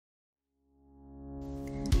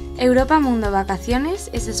UNWTO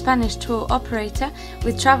Vacaciones is a Spanish tour operator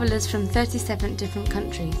with travellers from 37 different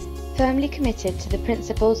countries. Firmly committed to the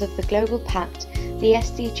principles of the Global Pact, the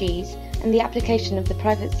SDGs, and the application of the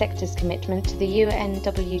private sector's commitment to the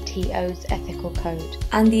UNWTO's ethical code,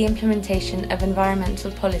 and the implementation of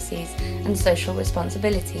environmental policies and social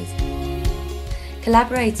responsibilities,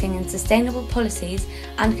 collaborating in sustainable policies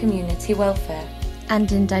and community welfare,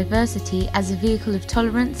 and in diversity as a vehicle of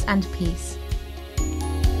tolerance and peace.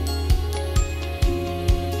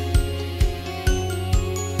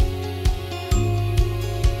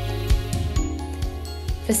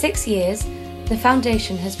 For 6 years, the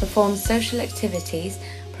Foundation has performed social activities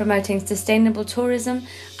promoting sustainable tourism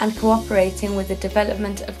and cooperating with the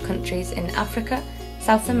development of countries in Africa,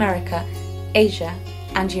 South America, Asia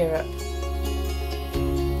and Europe.